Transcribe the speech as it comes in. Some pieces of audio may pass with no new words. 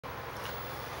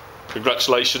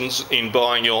Congratulations in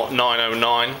buying your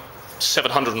 909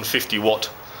 750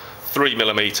 watt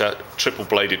 3mm triple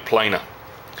bladed planer.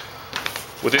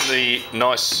 Within the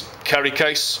nice carry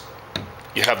case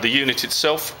you have the unit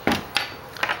itself,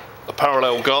 a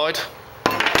parallel guide,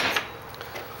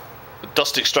 a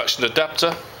dust extraction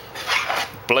adapter,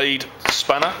 blade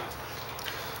spanner,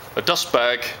 a dust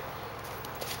bag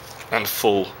and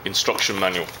full instruction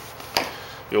manual.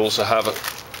 You also have a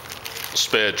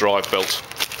spare drive belt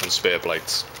and spare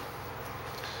blades.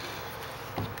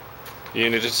 The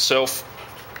unit itself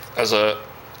has a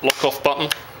lock off button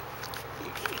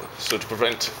so to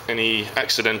prevent any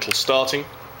accidental starting.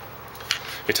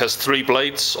 It has 3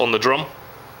 blades on the drum,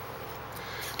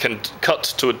 can cut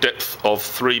to a depth of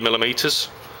 3mm,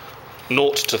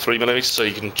 0 to 3mm, so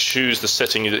you can choose the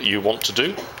setting that you want to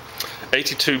do.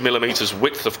 82mm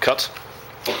width of cut.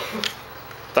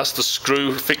 That's the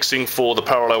screw fixing for the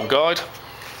parallel guide.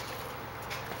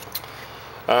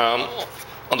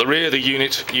 On the rear of the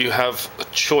unit you have a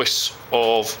choice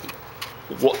of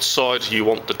what side you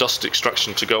want the dust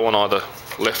extraction to go on, either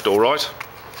left or right,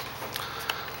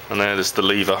 and there's the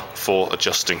lever for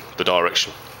adjusting the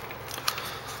direction.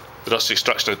 The dust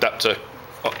extraction adapter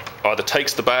either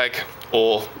takes the bag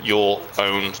or your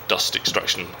own dust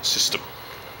extraction system.